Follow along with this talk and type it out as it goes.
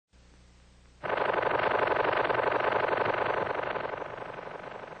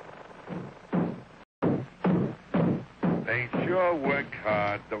sure work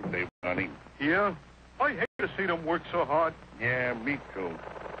hard, don't they, Bunny? Yeah? I hate to see them work so hard. Yeah, me too.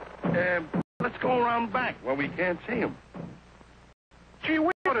 Let's go around back where we can't see him. Gee,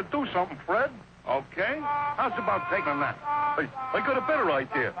 we ought to do something, Fred. Okay. How's about taking a nap? I got a better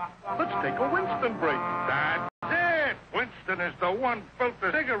idea. Let's take a Winston break. That's it. Winston is the one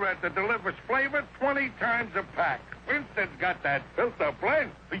filter cigarette that delivers flavor 20 times a pack. Winston's got that filter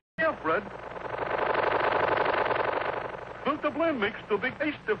blend. Yeah, Fred. Filter blend makes the big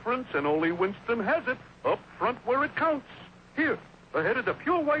taste difference, and only Winston has it up front where it counts. Here, ahead of the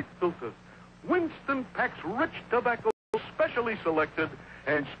pure white filter, Winston packs rich tobacco specially selected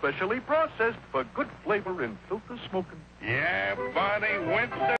and specially processed for good flavor in filter smoking. Yeah, Barney,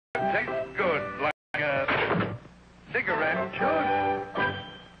 Winston tastes good like a cigarette should.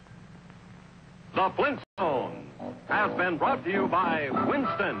 The Flintstones has been brought to you by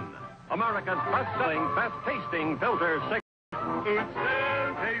Winston, America's best-selling, best-tasting filter cigarette.